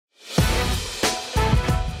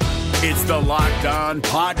It's the Locked On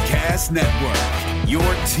Podcast Network, your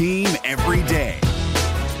team every day.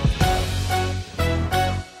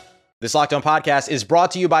 This Locked On Podcast is brought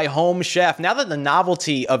to you by Home Chef. Now that the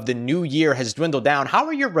novelty of the new year has dwindled down, how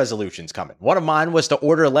are your resolutions coming? One of mine was to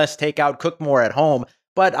order less takeout, cook more at home,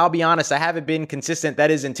 but I'll be honest, I haven't been consistent. That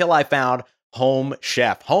is until I found Home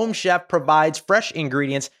Chef. Home Chef provides fresh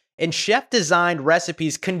ingredients and chef-designed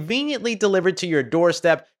recipes conveniently delivered to your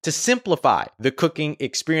doorstep to simplify the cooking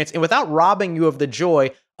experience and without robbing you of the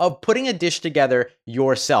joy of putting a dish together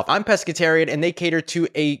yourself. I'm pescatarian and they cater to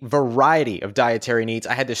a variety of dietary needs.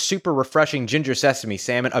 I had this super refreshing ginger sesame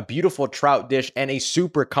salmon, a beautiful trout dish, and a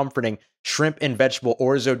super comforting shrimp and vegetable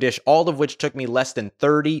orzo dish, all of which took me less than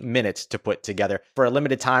 30 minutes to put together. For a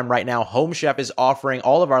limited time right now, Home Chef is offering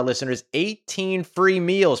all of our listeners 18 free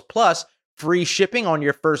meals plus free shipping on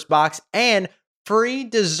your first box and free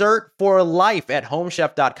dessert for life at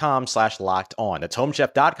homechef.com/lockedon. That's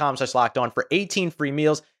homechef.com/lockedon for 18 free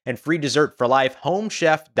meals and free dessert for life.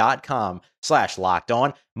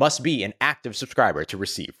 Homechef.com/lockedon. Must be an active subscriber to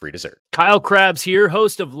receive free dessert. Kyle Krabs here,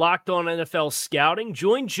 host of Locked On NFL Scouting.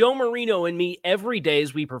 Join Joe Marino and me every day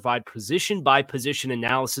as we provide position-by-position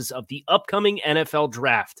analysis of the upcoming NFL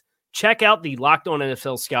Draft. Check out the Locked On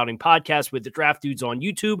NFL Scouting podcast with the Draft Dudes on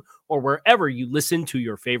YouTube or wherever you listen to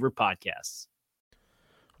your favorite podcasts.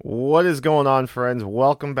 What is going on, friends?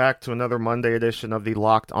 Welcome back to another Monday edition of the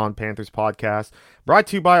Locked On Panthers podcast, brought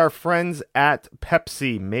to you by our friends at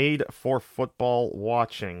Pepsi, made for football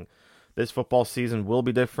watching. This football season will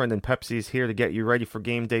be different, and Pepsi is here to get you ready for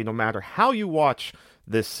game day no matter how you watch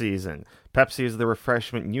this season. Pepsi is the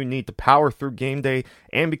refreshment you need to power through game day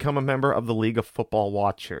and become a member of the League of Football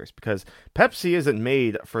Watchers, because Pepsi isn't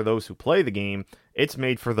made for those who play the game, it's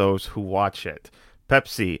made for those who watch it.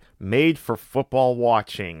 Pepsi, made for football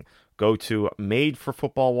watching. Go to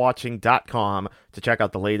madeforfootballwatching.com to check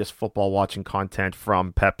out the latest football watching content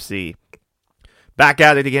from Pepsi. Back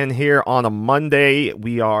at it again here on a Monday.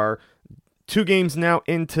 We are 2 games now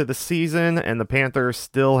into the season, and the Panthers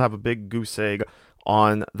still have a big goose egg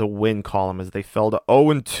on the win column as they fell to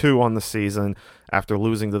 0-2 on the season after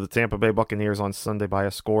losing to the Tampa Bay Buccaneers on Sunday by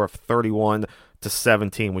a score of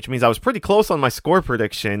 31-17, which means I was pretty close on my score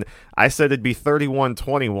prediction. I said it'd be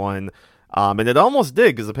 31-21, and it almost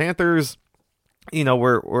did because the Panthers,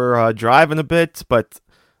 were driving a bit, but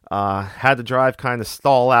had the drive kind of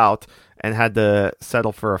stall out and had to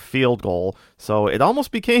settle for a field goal. So it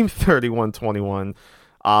almost became 31-21,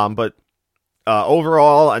 but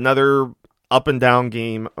overall, another up and down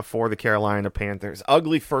game for the Carolina Panthers.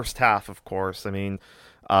 Ugly first half, of course. I mean,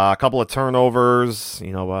 a couple of turnovers,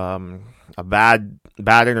 a bad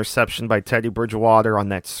interception by Teddy Bridgewater on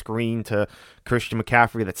that screen to Christian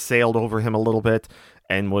McCaffrey that sailed over him a little bit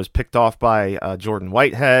and was picked off by Jordan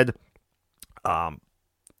Whitehead.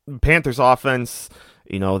 Panthers offense,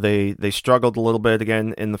 they struggled a little bit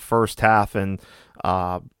again in the first half, and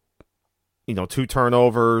 2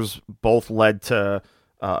 turnovers both led to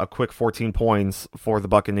a quick 14 points for the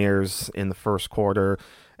Buccaneers in the first quarter,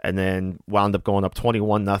 and then wound up going up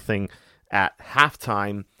 21-0 at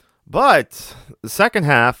halftime. But the second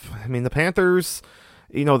half, the Panthers,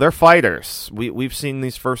 they're fighters. We've seen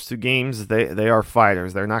these first 2 games. They are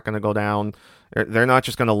fighters. They're not going to go down. They're not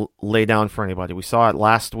just going to lay down for anybody. We saw it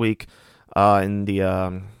last week in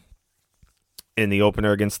the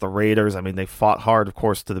opener against the Raiders. They fought hard, of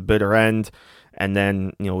course, to the bitter end, and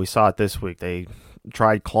then we saw it this week. They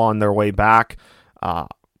tried clawing their way back.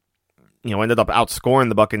 Ended up outscoring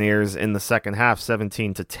the Buccaneers in the second half,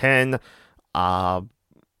 17-10.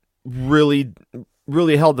 Really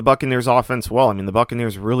held the Buccaneers offense well. The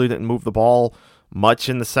Buccaneers really didn't move the ball much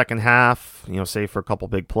in the second half, save for a couple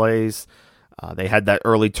big plays. They had that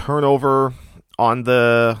early turnover on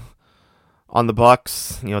the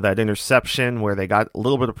Bucs, that interception where they got a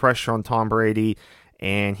little bit of pressure on Tom Brady,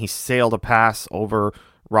 and he sailed a pass over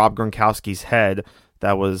Rob Gronkowski's head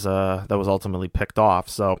that was ultimately picked off.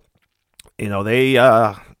 So, they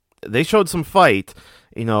showed some fight.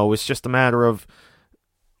 It's just a matter of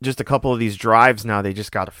just a couple of these drives now they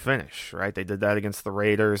just got to finish, right? They did that against the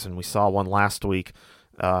Raiders, and we saw one last week,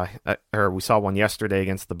 or we saw one yesterday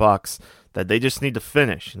against the Bucs, that they just need to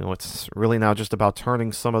finish. It's really now just about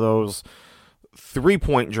turning some of those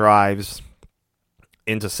 3-point drives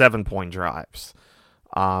into 7-point drives.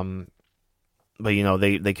 But,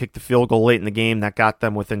 they kicked the field goal late in the game. That got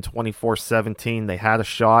them within 24-17. They had a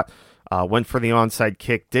shot, went for the onside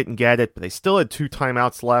kick, didn't get it, but they still had 2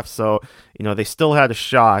 timeouts left. So, they still had a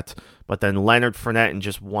shot. But then Leonard Fournette in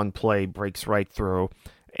just one play breaks right through.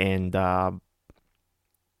 And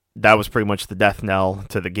that was pretty much the death knell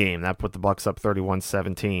to the game. That put the Bucs up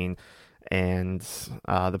 31-17. And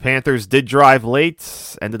the Panthers did drive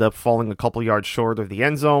late, ended up falling a couple yards short of the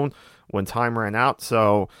end zone when time ran out.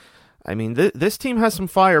 So, I mean, this team has some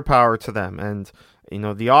firepower to them. And,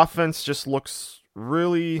 the offense just looks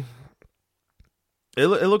really... It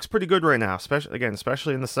looks pretty good right now,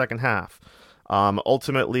 especially in the second half.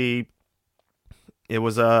 Ultimately, it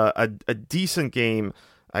was a decent game,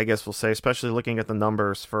 I guess we'll say, especially looking at the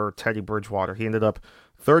numbers for Teddy Bridgewater. He ended up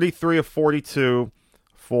 33 of 42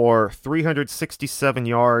 for 367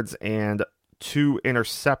 yards and 2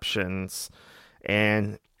 interceptions.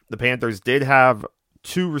 And the Panthers did have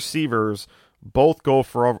 2 receivers both go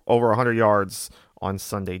for over 100 yards on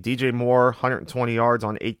Sunday. DJ Moore, 120 yards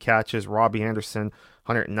on 8 catches. Robbie Anderson,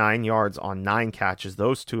 109 yards on 9 catches.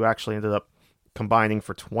 Those two actually ended up combining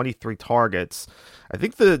for 23 targets. I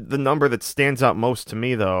think the number that stands out most to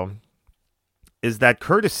me, though, is that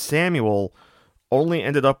Curtis Samuel only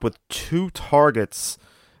ended up with 2 targets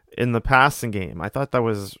in the passing game. I thought that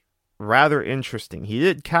was rather interesting. He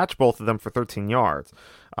did catch both of them for 13 yards.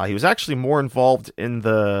 He was actually more involved in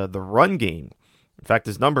the run game. In fact,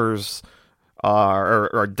 his numbers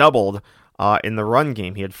are doubled in the run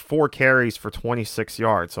game. He had 4 carries for 26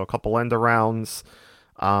 yards, so a couple end arounds.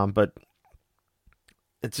 But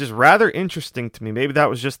it's just rather interesting to me. Maybe that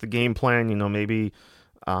was just the game plan. Maybe,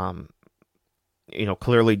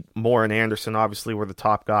 clearly Moore and Anderson obviously were the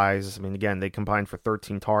top guys. I mean, again, they combined for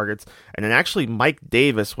 13 targets. And then actually Mike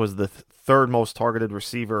Davis was the third most targeted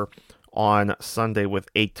receiver on Sunday with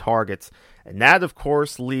 8 targets. And that, of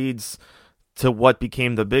course, leads to what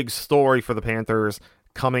became the big story for the Panthers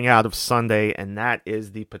coming out of Sunday, and that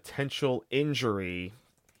is the potential injury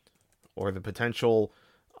or the potential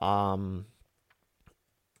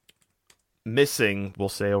missing, we'll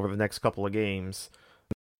say, over the next couple of games.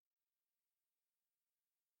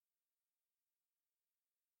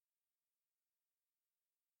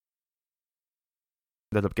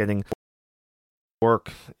 Ended up getting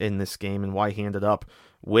work in this game, and why he ended up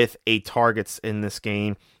with 8 targets in this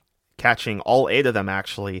game, catching all 8 of them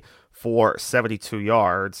actually for 72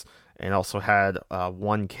 yards, and also had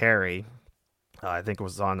 1 carry. I think it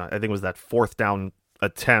was that 4th down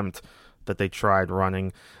attempt that they tried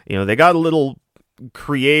running. They got a little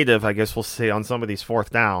creative, I guess we'll say, on some of these 4th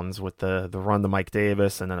downs with the run to Mike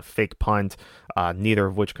Davis and then a fake punt, neither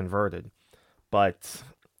of which converted. But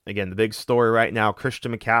again, the big story right now,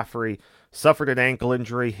 Christian McCaffrey suffered an ankle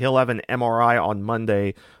injury. He'll have an MRI on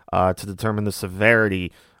Monday to determine the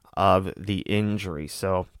severity of the injury.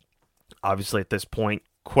 So obviously at this point,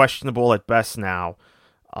 questionable at best now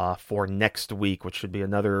for next week, which should be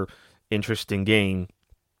another interesting game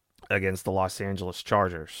against the Los Angeles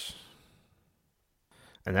Chargers.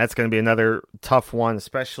 And that's going to be another tough one,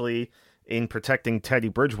 especially in protecting Teddy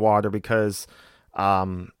Bridgewater, because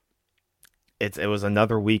it was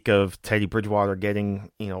another week of Teddy Bridgewater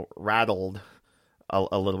getting, rattled a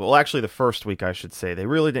little bit. Well, actually, the first week, I should say. They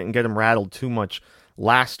really didn't get him rattled too much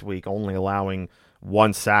last week, only allowing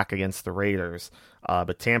 1 sack against the Raiders.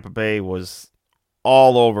 But Tampa Bay was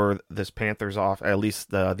all over this Panthers off, at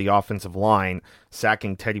least the offensive line,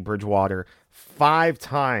 sacking Teddy Bridgewater 5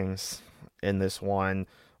 times in this one,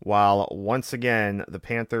 while once again the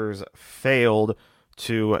Panthers failed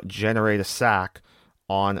to generate a sack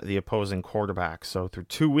on the opposing quarterback. So through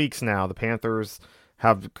 2 weeks now, the Panthers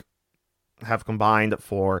have combined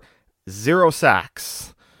for 0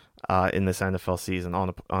 sacks in this NFL season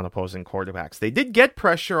on opposing quarterbacks. They did get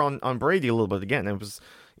pressure on Brady a little bit. Again, it was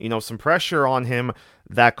some pressure on him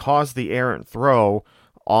that caused the errant throw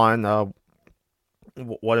on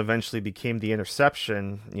what eventually became the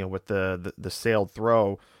interception, with the sailed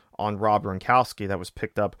throw on Rob Gronkowski that was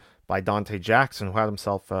picked up by Dante Jackson, who had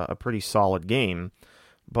himself a pretty solid game.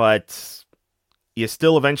 But you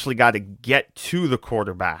still eventually got to get to the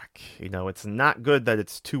quarterback. It's not good that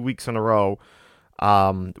it's 2 weeks in a row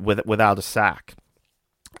without a sack.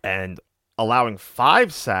 And allowing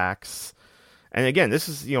 5 sacks, and again, this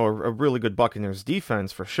is a really good Buccaneers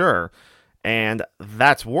defense for sure. And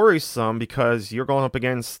that's worrisome because you're going up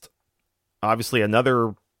against, obviously,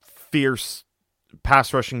 another fierce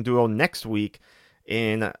pass rushing duo next week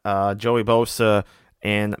in Joey Bosa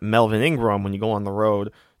and Melvin Ingram when you go on the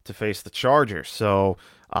road to face the Chargers. So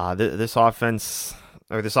this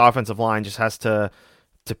offensive line just has to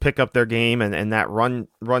pick up their game, and that run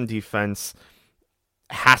defense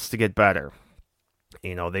has to get better.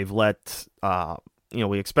 They've let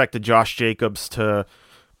we expected Josh Jacobs to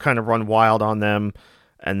kind of run wild on them,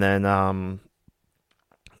 and then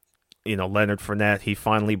Leonard Fournette, he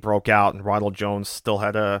finally broke out, and Ronald Jones still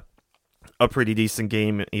had a pretty decent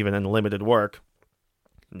game even in limited work.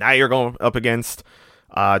 Now you're going up against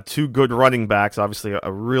Two good running backs, obviously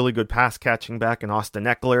a really good pass-catching back in Austin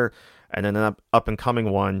Eckler, and then an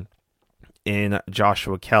up-and-coming one in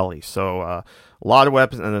Joshua Kelly. So a lot of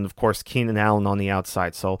weapons, and then, of course, Keenan Allen on the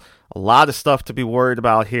outside. So a lot of stuff to be worried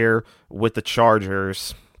about here with the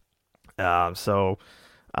Chargers. It's a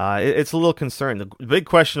little concerning. The big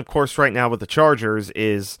question, of course, right now with the Chargers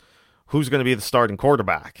is who's going to be the starting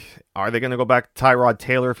quarterback. Are they going to go back to Tyrod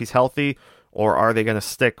Taylor if he's healthy, or are they going to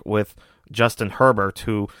stick with Justin Herbert,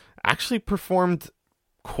 who actually performed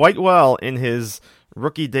quite well in his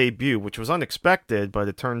rookie debut, which was unexpected, but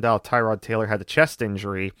it turned out Tyrod Taylor had a chest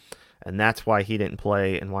injury, and that's why he didn't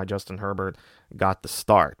play and why Justin Herbert got the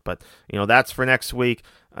start. But, that's for next week.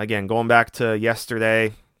 Again, going back to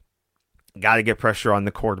yesterday, got to get pressure on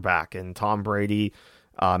the quarterback, and Tom Brady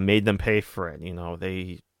made them pay for it.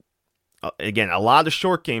 Again, a lot of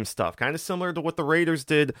short game stuff, kind of similar to what the Raiders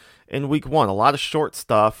did in week 1. A lot of short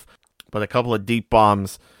stuff, but a couple of deep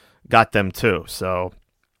bombs got them too. So,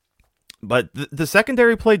 but the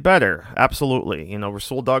secondary played better, absolutely.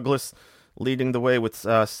 Rasul Douglas leading the way with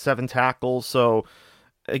 7 tackles. So,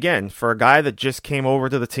 again, for a guy that just came over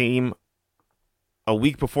to the team a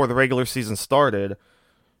week before the regular season started,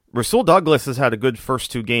 Rasul Douglas has had a good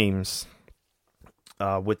first 2 games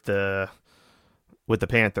with the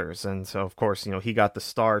Panthers, and so of course he got the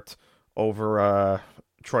start over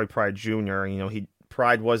Troy Pride Jr.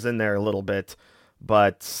 Pride was in there a little bit,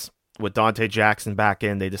 but with Dante Jackson back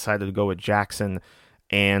in, they decided to go with Jackson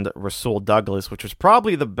and Rasul Douglas, which was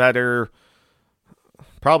probably the better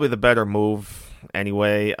move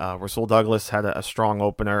anyway. Rasul Douglas had a strong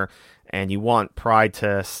opener, and you want Pride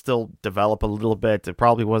to still develop a little bit. It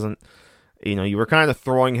probably wasn't, you were kind of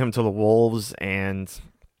throwing him to the wolves, and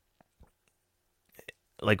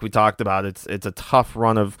like we talked about, it's a tough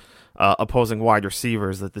run of opposing wide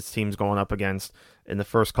receivers that this team's going up against in the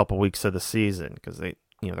first couple weeks of the season, because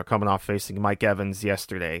they're coming off facing Mike Evans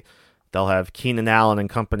yesterday. They'll have Keenan Allen and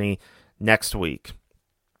company next week.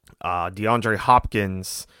 DeAndre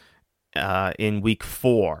Hopkins in week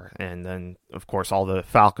 4, and then of course all the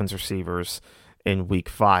Falcons receivers in week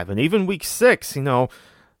 5, and even week 6. The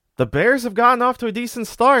Bears have gotten off to a decent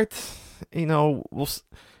start. Who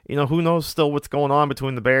knows still what's going on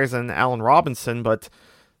between the Bears and Allen Robinson, but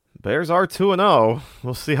Bears are 2-0.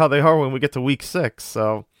 We'll see how they are when we get to week 6.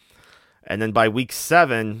 So, and then by week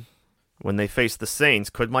 7, when they face the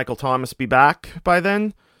Saints, could Michael Thomas be back by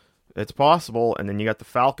then? It's possible. And then you got the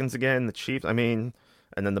Falcons again, the Chiefs, and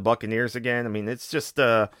then the Buccaneers again. It's just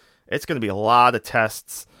it's going to be a lot of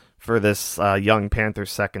tests for this young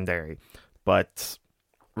Panthers secondary. But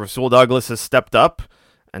Rasul Douglas has stepped up,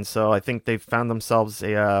 and so I think they've found themselves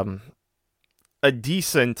a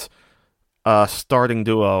decent starting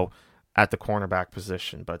duo at the cornerback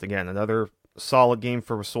position. But again, another solid game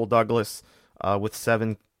for Rasul Douglas with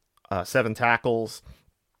seven tackles.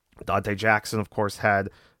 Dante Jackson, of course, had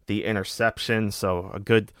the interception, so a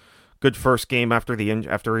good first game after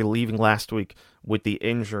leaving last week with the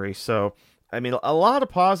injury. So, a lot of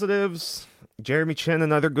positives. Jeremy Chin,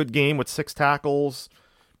 another good game with 6 tackles.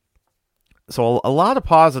 So a lot of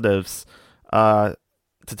positives to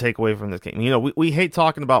take away from this game. We hate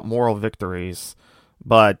talking about moral victories,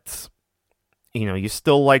 but you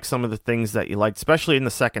still like some of the things that you liked, especially in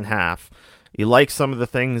the second half. You like some of the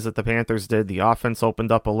things that the Panthers did. The offense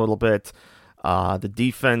opened up a little bit. The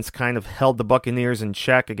defense kind of held the Buccaneers in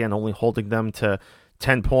check, again, only holding them to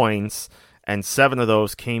 10 points, and 7 of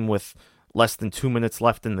those came with less than 2 minutes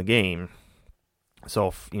left in the game.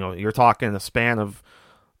 So, you're talking a span of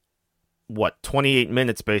 28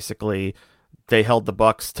 minutes basically. They held the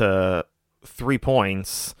Bucs to 3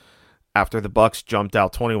 points after the Bucs jumped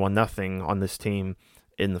out 21-0 on this team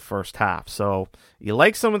in the first half. So you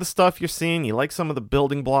like some of the stuff you're seeing. You like some of the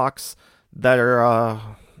building blocks that are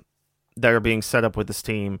being set up with this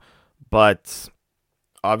team, but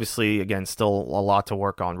obviously, again, still a lot to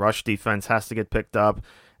work on. Rush defense has to get picked up,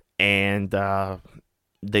 and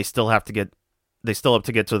they still have to get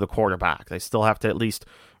to the quarterback. They still have to at least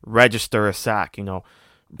register a sack.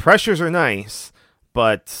 Pressures are nice,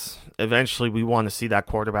 but eventually we want to see that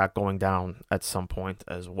quarterback going down at some point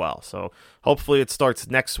as well. So hopefully it starts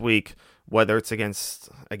next week, whether it's against,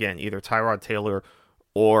 again, either Tyrod Taylor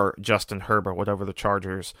or Justin Herbert, whatever the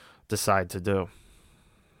Chargers decide to do.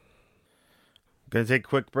 Going to take a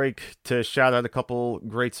quick break to shout out a couple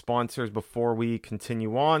great sponsors before we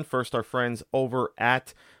continue on. First, our friends over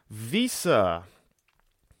at Visa.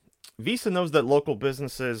 Visa knows that local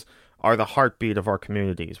businesses are the heartbeat of our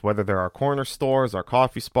communities. Whether they're our corner stores, our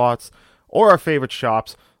coffee spots, or our favorite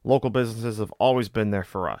shops, local businesses have always been there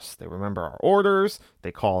for us. They remember our orders,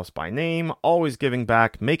 they call us by name, always giving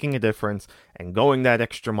back, making a difference, and going that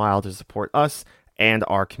extra mile to support us and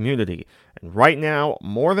our community. And right now,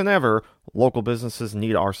 more than ever, local businesses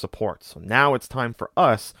need our support. So now it's time for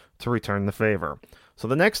us to return the favor. So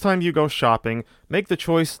the next time you go shopping, make the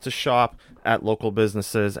choice to shop at local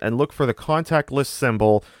businesses and look for the contactless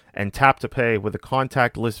symbol and tap to pay with a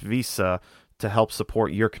contactless Visa to help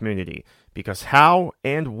support your community. Because how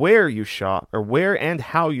and where you shop, or where and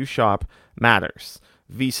how you shop, matters.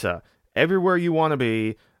 Visa, everywhere you want to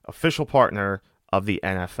be, official partner of the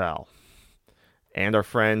NFL. And our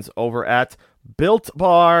friends over at Built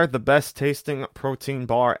Bar, the best tasting protein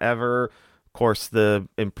bar ever. Of course, the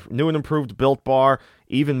new and improved Built Bar,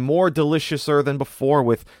 even more deliciouser than before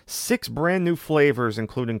with 6 brand new flavors,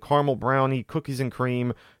 including caramel brownie, cookies and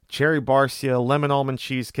cream, cherry barcia, lemon almond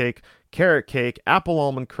cheesecake, carrot cake, apple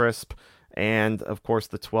almond crisp, and, of course,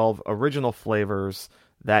 the 12 original flavors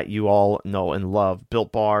that you all know and love.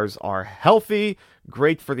 Built Bars are healthy,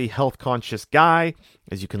 great for the health-conscious guy,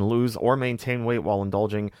 as you can lose or maintain weight while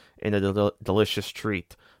indulging in a delicious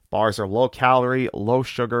treat. Bars are low-calorie,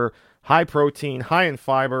 low-sugar, high-protein, high in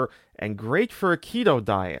fiber, and great for a keto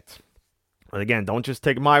diet. And again, don't just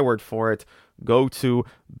take my word for it. Go to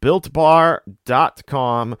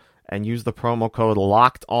BuiltBar.com and use the promo code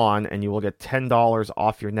LOCKEDON, and you will get $10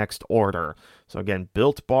 off your next order. So again,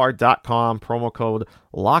 BuiltBar.com, promo code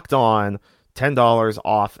LOCKEDON, $10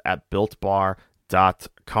 off at BuiltBar.com.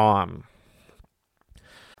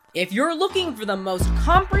 If you're looking for the most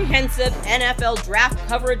comprehensive NFL draft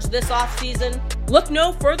coverage this offseason, look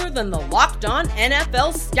no further than the Locked On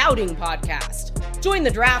NFL Scouting Podcast. Join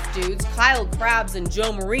the draft dudes, Kyle Krabs and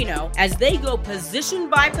Joe Marino, as they go position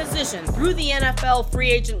by position through the NFL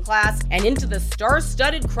free agent class and into the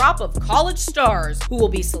star-studded crop of college stars who will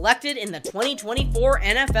be selected in the 2024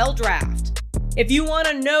 NFL Draft. If you want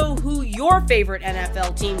to know who your favorite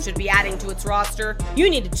NFL team should be adding to its roster, you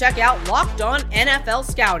need to check out Locked On NFL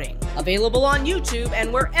Scouting, available on YouTube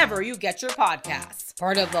and wherever you get your podcasts.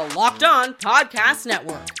 Part of the Locked On Podcast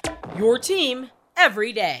Network, your team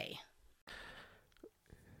every day.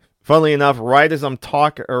 Funnily enough, right as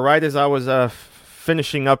I was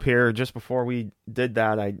finishing up here, just before we did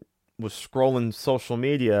that, I was scrolling social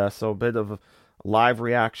media, so a bit of a live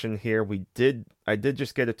reaction here. I did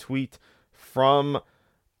just get a tweet from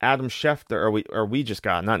Adam Schefter, or we just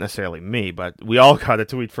got, not necessarily me, but we all got a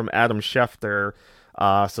tweet from Adam Schefter.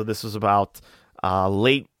 So this was about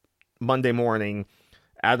late Monday morning.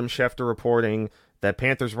 Adam Schefter reporting that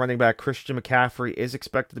Panthers running back Christian McCaffrey is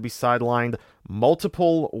expected to be sidelined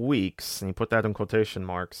multiple weeks, and he put that in quotation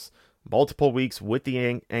marks, multiple weeks with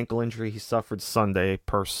the ankle injury he suffered Sunday,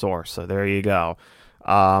 per source. So there you go.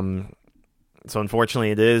 So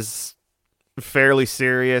unfortunately, it is fairly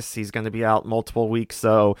serious. He's going to be out multiple weeks,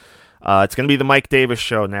 so it's going to be the Mike Davis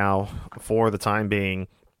show now for the time being,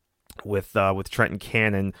 with Trenton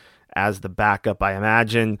Cannon as the backup. I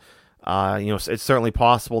imagine it's certainly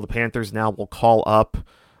possible the Panthers now will call up,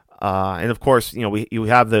 and of course you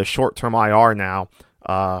have the short-term IR now,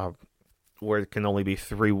 where it can only be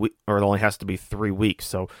 3 weeks, or it only has to be 3 weeks.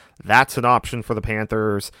 So that's an option for the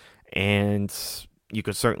Panthers, and you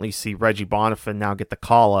could certainly see Reggie Bonifant now get the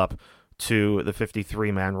call up to the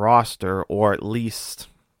 53-man roster, or at least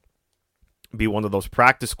be one of those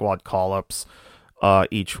practice squad call-ups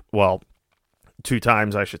 2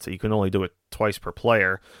 times, I should say. You can only do it twice per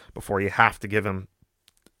player before you have to give him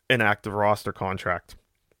an active roster contract.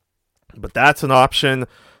 But that's an option,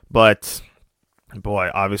 but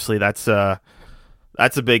boy, obviously that's a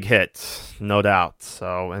big hit, no doubt.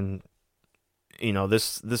 So, and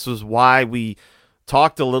this was why we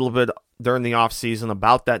talked a little bit during the offseason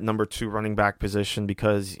about that number 2 running back position,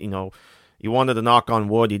 because, you wanted to knock on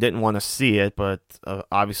wood. You didn't want to see it, but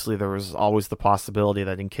obviously there was always the possibility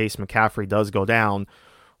that in case McCaffrey does go down,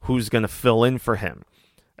 who's going to fill in for him?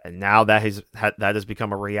 And now that has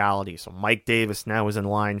become a reality. So Mike Davis now is in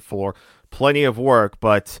line for plenty of work,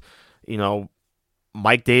 but,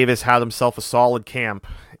 Mike Davis had himself a solid camp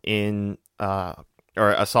or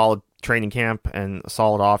a solid training camp and a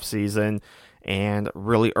solid offseason, and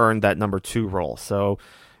really earned that number 2 role. So,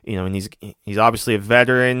 and he's obviously a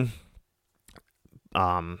veteran.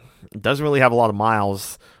 Doesn't really have a lot of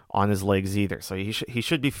miles on his legs either. So he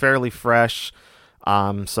should be fairly fresh.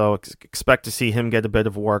 So expect to see him get a bit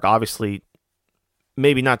of work. Obviously,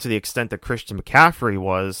 maybe not to the extent that Christian McCaffrey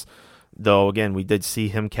was, though. Again, we did see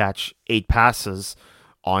him catch 8 passes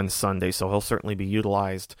on Sunday, so he'll certainly be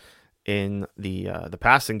utilized in the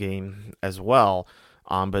passing game as well.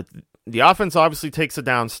 But the offense obviously takes a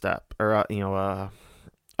down step, or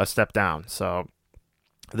a step down. So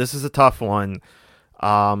This is a tough one,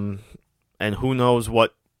 and who knows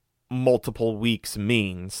what multiple weeks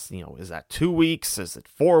means. Is that 2 weeks? Is it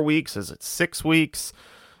 4 weeks? Is it 6 weeks?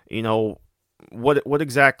 What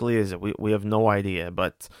exactly is it? We have no idea,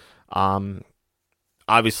 but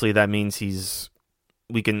obviously that means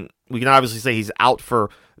we can obviously say he's out for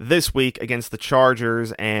this week against the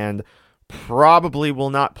Chargers, and probably will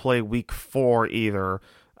not play week 4 either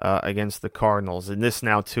against the Cardinals. And this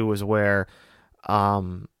now too is where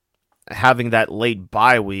having that late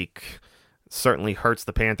bye week certainly hurts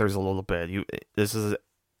the Panthers a little bit. This is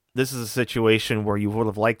a situation where you would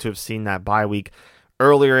have liked to have seen that bye week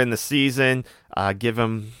earlier in the season, give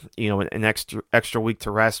him an extra week to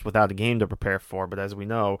rest without a game to prepare for. But as we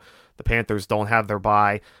know, the Panthers don't have their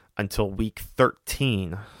bye until week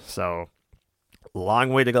 13, so long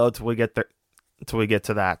way to go till we get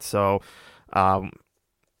to that. So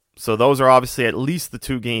those are obviously at least the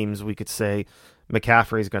 2 games we could say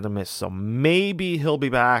McCaffrey is going to miss. So maybe he'll be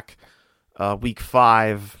back week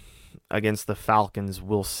 5 against the Falcons.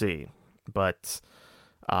 We'll see. But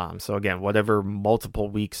so again, whatever multiple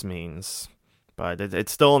weeks means. But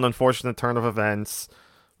it's still an unfortunate turn of events.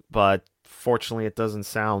 But fortunately, it doesn't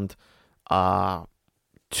sound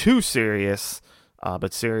too serious,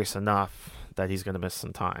 but serious enough that he's going to miss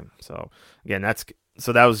some time. So again, that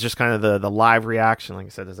was just kind of the live reaction. Like I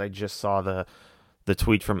said, as I just saw the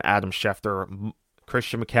tweet from Adam Schefter,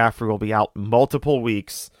 Christian McCaffrey will be out multiple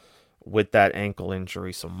weeks with that ankle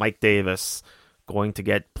injury. So Mike Davis going to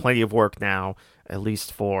get plenty of work now, at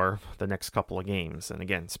least for the next couple of games. And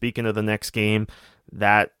again, speaking of the next game,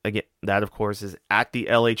 that of course is at the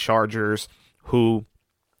LA Chargers, who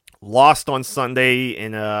lost on Sunday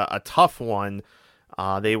in a tough one.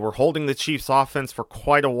 They were holding the Chiefs' offense for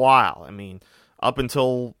quite a while. I mean, up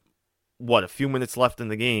until a few minutes left in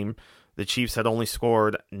the game, the Chiefs had only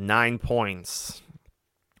scored 9 points.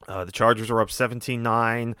 The Chargers were up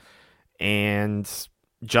 17-9, and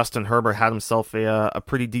Justin Herbert had himself a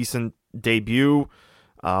pretty decent debut.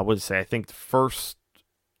 I think the first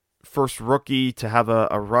rookie to have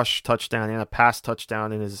a rush touchdown and a pass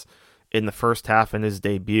touchdown in the first half in his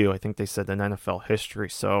debut. I think they said in NFL history.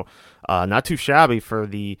 So not too shabby for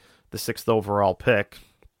the 6th overall pick.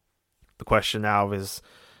 The question now is,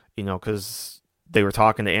 because they were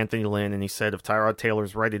talking to Anthony Lynn, and he said if Tyrod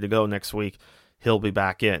Taylor's ready to go next week, he'll be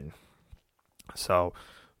back in. So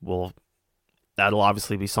that'll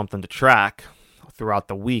obviously be something to track throughout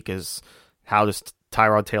the week, is how does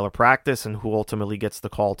Tyrod Taylor practice and who ultimately gets the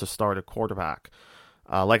call to start at quarterback.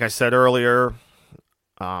 Like I said earlier,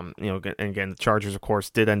 and again, the Chargers, of course,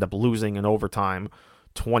 did end up losing in overtime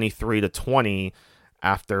 23-20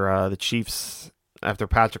 after after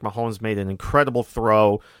Patrick Mahomes made an incredible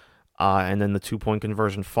throw, and then the 2-point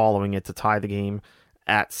conversion following it to tie the game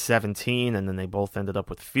at 17, and then they both ended up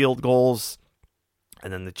with field goals.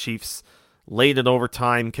 And then the Chiefs, late in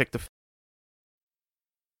overtime,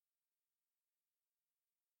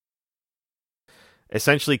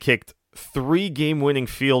 essentially kicked 3 game-winning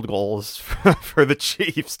field goals for the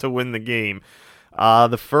Chiefs to win the game.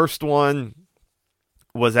 The first one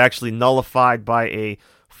was actually nullified by a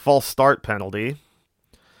false start penalty.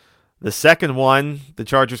 The second one, the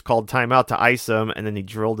Chargers called timeout to ice him, and then he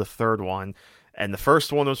drilled the third one. And the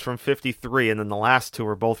first one was from 53, and then the last 2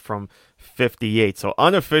 were both from 58. So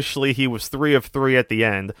unofficially, he was 3 of 3 at the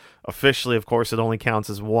end. Officially, of course, it only counts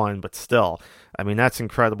as 1, but still, I mean, that's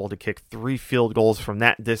incredible to kick 3 field goals from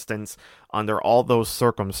that distance under all those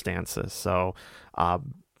circumstances. So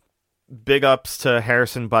big ups to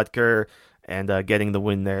Harrison Butker and getting the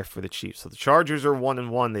win there for the Chiefs. So the Chargers are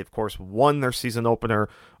 1-1. They, of course, won their season opener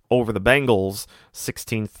over the Bengals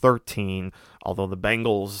 16-13, although the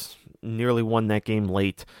Bengals nearly won that game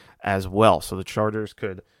late as well. So the Chargers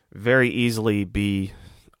could very easily be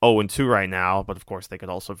 0-2 right now, but of course they could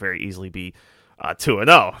also very easily be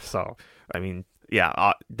 2-0. So, I mean,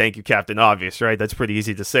 yeah, thank you, Captain Obvious, right? That's pretty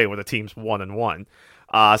easy to say when a team's 1-1.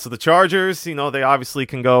 So the Chargers, they obviously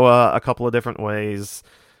can go a couple of different ways,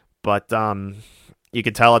 but you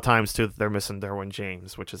can tell at times, too, that they're missing Derwin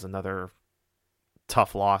James, which is another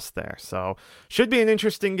tough loss there. So should be an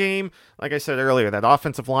interesting game. Like I said earlier, that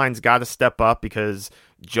offensive line's got to step up, because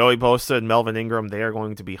Joey Bosa and Melvin Ingram, they are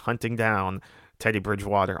going to be hunting down Teddy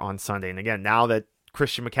Bridgewater on Sunday. And again, now that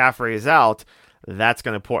Christian McCaffrey is out, that's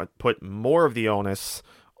going to put more of the onus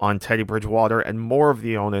on Teddy Bridgewater and more of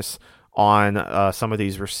the onus on some of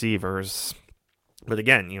these receivers. But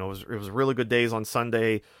again, it was really good days on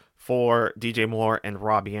Sunday for DJ Moore and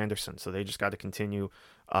Robbie Anderson. So they just got to continue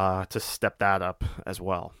to step that up as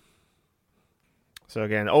well. So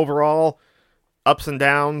again, overall, ups and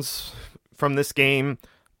downs from this game,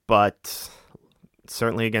 but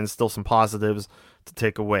certainly, again, still some positives to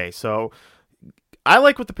take away. So I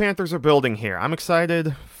like what the Panthers are building here. I'm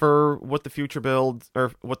excited for what the future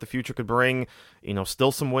could bring.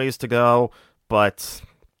 Still some ways to go, but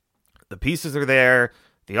the pieces are there.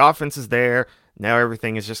 The offense is there. Now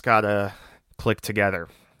everything has just got to click together.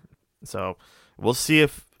 So we'll see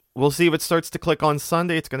if it starts to click on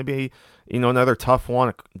Sunday. It's going to be, another tough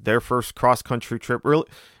one. Their first cross-country trip,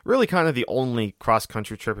 really kind of the only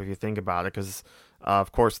cross-country trip if you think about it, because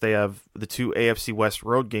of course they have the 2 AFC West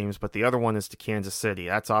road games, but the other one is to Kansas City.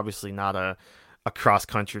 That's obviously not a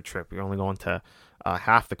cross-country trip. You're only going to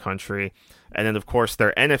half the country. And then, of course,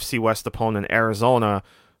 their NFC West opponent, Arizona,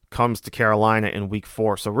 comes to Carolina in Week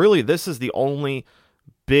 4. So really, this is the only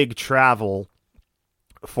big travel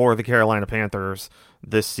for the Carolina Panthers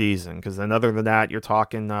this season. Because then other than that, you're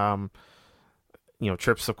talking,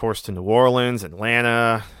 trips, of course, to New Orleans,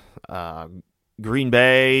 Atlanta, Green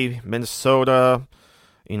Bay, Minnesota,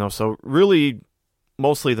 so really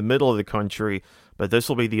mostly the middle of the country. But this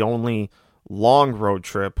will be the only long road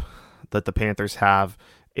trip that the Panthers have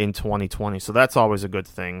in 2020. So that's always a good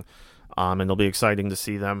thing. And it'll be exciting to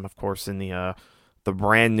see them, of course, in the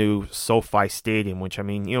brand new SoFi Stadium, which,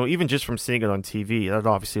 even just from seeing it on TV, that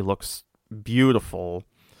obviously looks beautiful.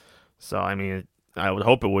 So, I would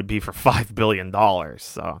hope it would be for $5 billion.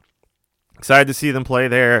 So excited to see them play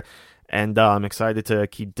there. And I'm excited to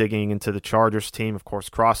keep digging into the Chargers team. Of course,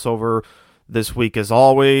 crossover this week as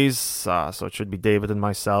always. So it should be David and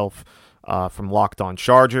myself from Locked On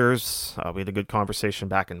Chargers. We had a good conversation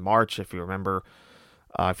back in March, if you remember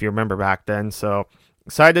back then. So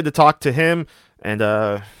excited to talk to him and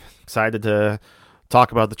excited to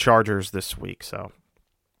talk about the Chargers this week.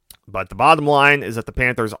 But the bottom line is that the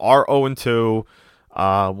Panthers are 0-2.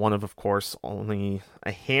 One of course, only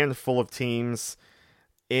a handful of teams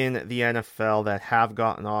in the NFL that have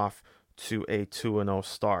gotten off to a 2-0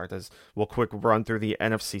 start. As we'll quick run through the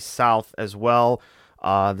NFC South as well.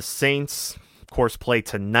 The Saints, of course, play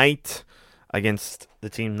tonight against the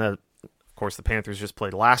team that, of course, the Panthers just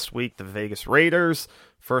played last week, the Vegas Raiders.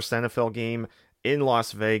 First NFL game in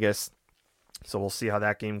Las Vegas. So we'll see how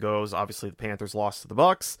that game goes. Obviously, the Panthers lost to the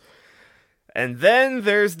Bucs. And then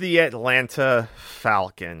there's the Atlanta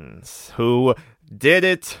Falcons, who did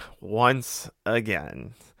it once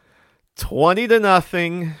again.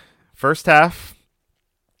 20-0 first half.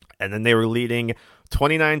 And then they were leading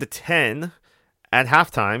 29-10 at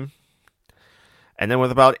halftime. And then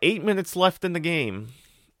with about 8 minutes left in the game,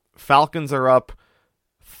 Falcons are up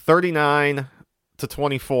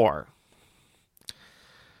 39-24.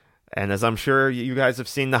 And as I'm sure you guys have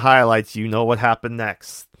seen the highlights, you know what happened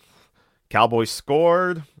next. Cowboys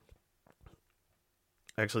scored.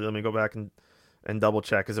 Actually, let me go back and double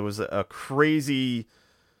check, because it was a crazy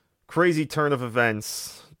turn of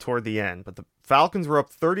events toward the end. But the Falcons were up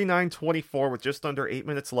 39-24 with just under 8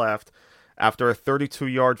 minutes left after a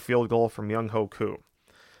 32-yard field goal from Younghoe Koo.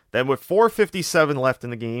 Then with 4:57 left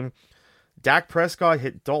in the game, Dak Prescott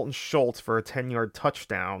hit Dalton Schultz for a 10-yard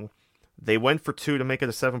touchdown. They went for 2 to make it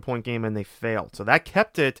a 7-point game, and they failed. So that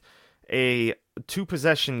kept it a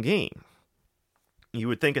 2-possession game. You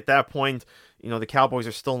would think at that point, the Cowboys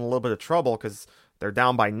are still in a little bit of trouble because they're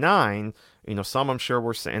down by 9. Some I'm sure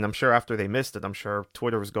were saying, I'm sure after they missed it, I'm sure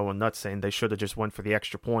Twitter was going nuts saying they should have just went for the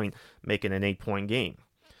extra point, making an 8-point game.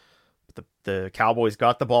 But the Cowboys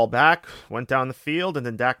got the ball back, went down the field, and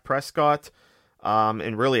then Dak Prescott,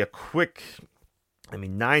 in really a quick,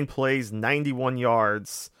 9 plays, 91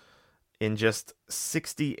 yards in just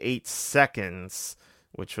 68 seconds,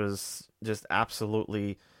 which was just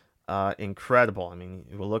absolutely incredible.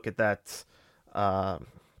 We'll look at that, because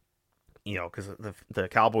the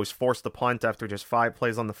Cowboys forced the punt after just 5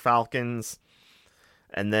 plays on the Falcons,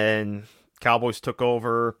 and then Cowboys took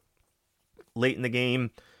over late in the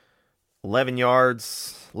game, 11-yard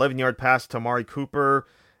pass to Amari Cooper,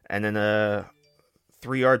 and then a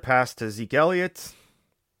 3-yard pass to Zeke Elliott.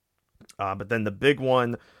 But then the big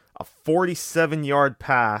one, a 47-yard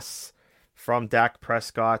pass from Dak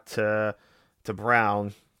Prescott to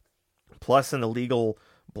Brown, plus an illegal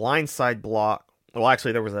blindside block. Well,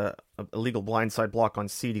 actually, there was a illegal blindside block on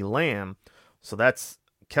CeeDee Lamb, so that's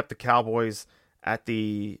kept the Cowboys at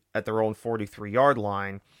their own 43-yard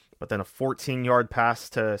line. But then a 14-yard pass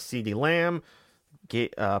to CeeDee Lamb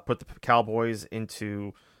put the Cowboys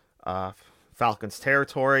into Falcons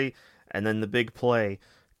territory, and then the big play,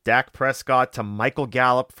 Dak Prescott to Michael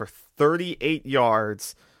Gallup for 38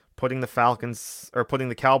 yards, putting the Cowboys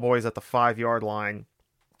at the 5-yard line.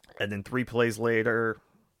 And then a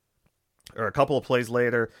couple of plays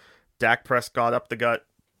later, Dak Prescott up the gut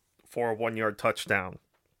for a 1-yard touchdown.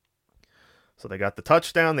 So they got the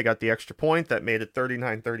touchdown, they got the extra point that made it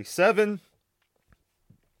 39-37.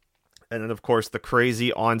 And then, of course, the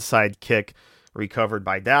crazy onside kick recovered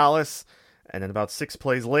by Dallas. And then about 6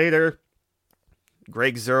 plays later,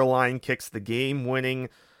 Greg Zuerlein kicks the game-winning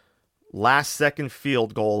last-second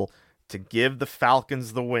field goal to give the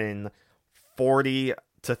Falcons the win,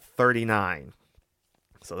 40-39.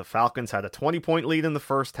 So the Falcons had a 20-point lead in the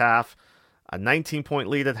first half, a 19-point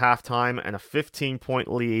lead at halftime, and a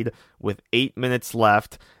 15-point lead with 8 minutes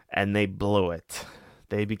left, and they blew it.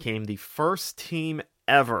 They became the first team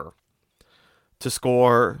ever to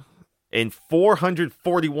score in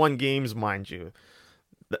 441 games, mind you.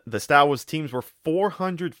 The stat was teams were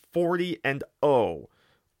 440-0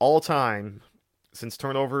 all time since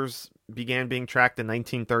turnovers began being tracked in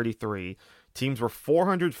 1933. Teams were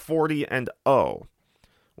 440-0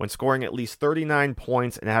 when scoring at least 39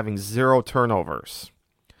 points and having 0 turnovers.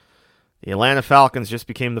 The Atlanta Falcons just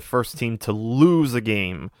became the first team to lose a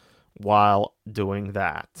game while doing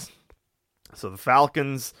that. So the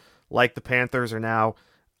Falcons, like the Panthers, are now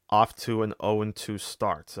off to an 0-2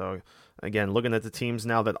 start. So again, looking at the teams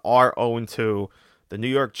now that are 0-2, the New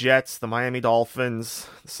York Jets, the Miami Dolphins,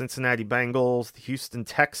 the Cincinnati Bengals, the Houston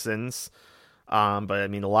Texans. But I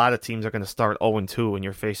mean, a lot of teams are going to start 0-2 when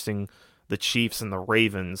you're facing the Chiefs and the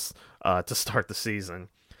Ravens to start the season.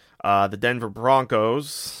 The Denver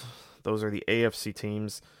Broncos, those are the AFC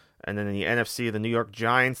teams. And then in the NFC, the New York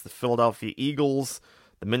Giants, the Philadelphia Eagles,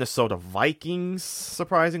 the Minnesota Vikings,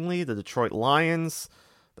 surprisingly, the Detroit Lions,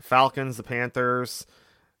 the Falcons, the Panthers,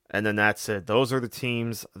 and then that's it. Those are the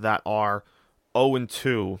teams that are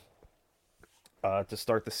 0-2 to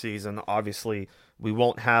start the season. Obviously, we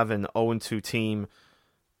won't have an 0-2 team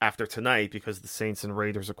after tonight because the Saints and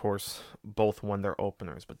Raiders, of course, both won their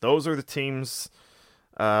openers. But those are the teams.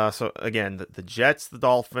 So again, the Jets, the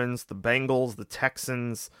Dolphins, the Bengals, the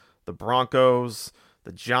Texans, the Broncos,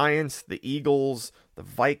 the Giants, the Eagles, the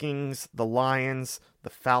Vikings, the Lions, the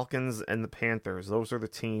Falcons, and the Panthers. Those are the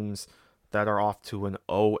teams that are off to an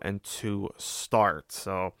 0-2 start.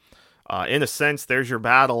 So, in a sense, there's your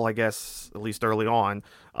battle, I guess, at least early on,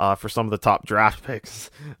 for some of the top draft picks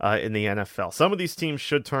in the NFL. Some of these teams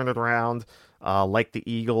should turn it around, like the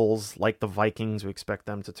Eagles, like the Vikings. We expect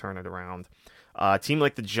them to turn it around. A team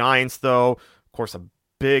like the Giants, though, of course, a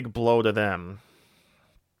big blow to them.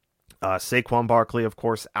 Saquon Barkley, of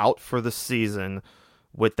course, out for the season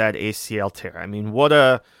with that ACL tear. I mean,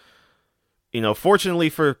 fortunately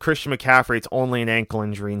for Christian McCaffrey, it's only an ankle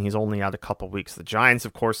injury, and he's only out a couple weeks. The Giants,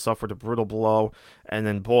 of course, suffered a brutal blow. And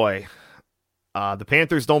then, the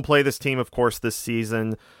Panthers don't play this team, of course, this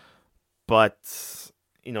season. But,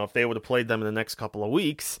 if they would have played them in the next couple of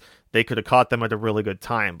weeks, they could have caught them at a really good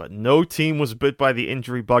time. But no team was bit by the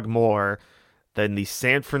injury bug more than the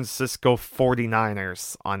San Francisco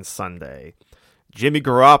 49ers on Sunday. Jimmy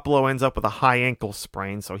Garoppolo ends up with a high ankle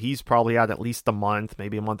sprain, so he's probably out at least a month,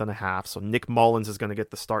 maybe a month and a half. So Nick Mullins is going to get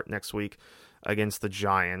the start next week against the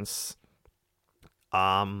Giants.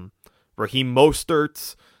 Raheem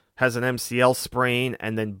Mostert has an MCL sprain,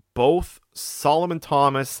 and then both Solomon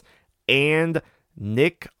Thomas and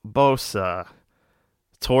Nick Bosa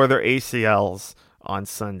tore their ACLs on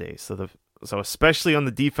Sunday. So especially on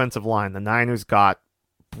the defensive line, the Niners got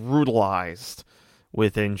brutalized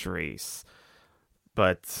with injuries.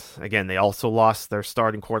 But again, they also lost their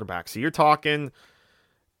starting quarterback. So you're talking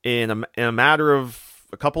in a matter of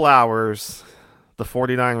a couple hours, the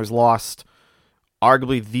 49ers lost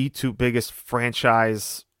arguably the two biggest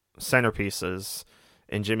franchise centerpieces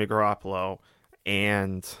in Jimmy Garoppolo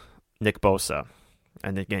and Nick Bosa.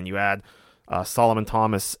 And again, you add Solomon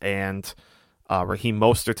Thomas and Raheem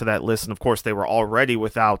Mostert to that list. And of course, they were already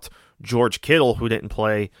without George Kittle, who didn't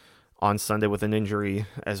play on Sunday with an injury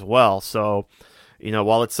as well. So,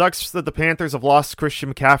 while it sucks that the Panthers have lost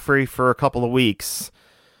Christian McCaffrey for a couple of weeks,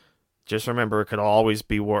 just remember it could always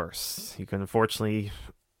be worse. You could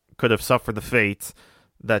have suffered the fate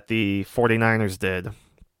that the 49ers did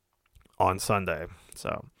on Sunday.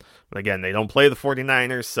 So, but again, they don't play the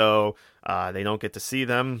 49ers, so they don't get to see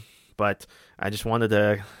them. But I just wanted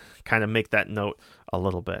to kind of make that note a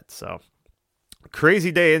little bit. So,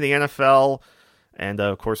 crazy day in the NFL. And,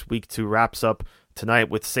 of course, Week 2 wraps up tonight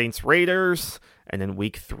with Saints-Raiders. And then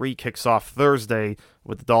Week 3 kicks off Thursday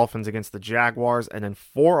with the Dolphins against the Jaguars. And then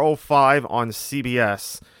 4:05 on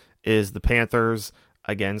CBS is the Panthers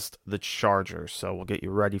against the Chargers. So we'll get you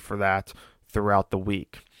ready for that throughout the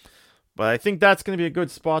week. But I think that's going to be a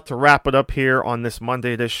good spot to wrap it up here on this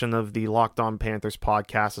Monday edition of the Locked On Panthers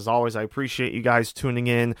podcast. As always, I appreciate you guys tuning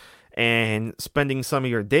in and spending some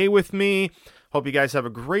of your day with me. Hope you guys have a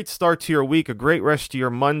great start to your week, a great rest to your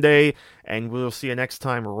Monday, and we'll see you next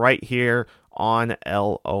time right here on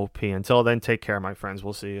LOP. Until then, take care, my friends.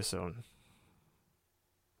 We'll see you soon.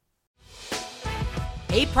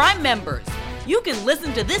 Hey, Prime members, you can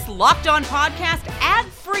listen to this Locked On podcast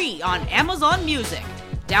ad-free on Amazon Music.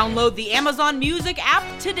 Download the Amazon Music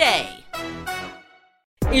app today.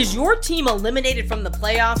 Is your team eliminated from the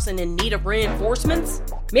playoffs and in need of reinforcements?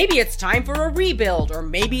 Maybe it's time for a rebuild, or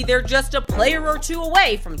maybe they're just a player or two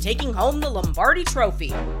away from taking home the Lombardi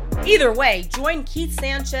Trophy. Either way, join Keith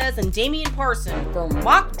Sanchez and Damian Parson for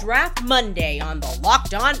Mock Draft Monday on the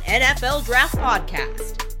Locked On NFL Draft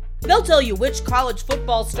Podcast. They'll tell you which college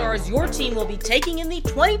football stars your team will be taking in the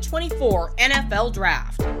 2024 NFL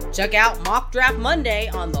Draft. Check out Mock Draft Monday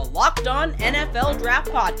on the Locked On NFL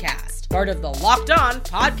Draft Podcast, part of the Locked On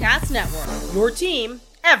Podcast Network. Your team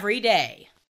every day.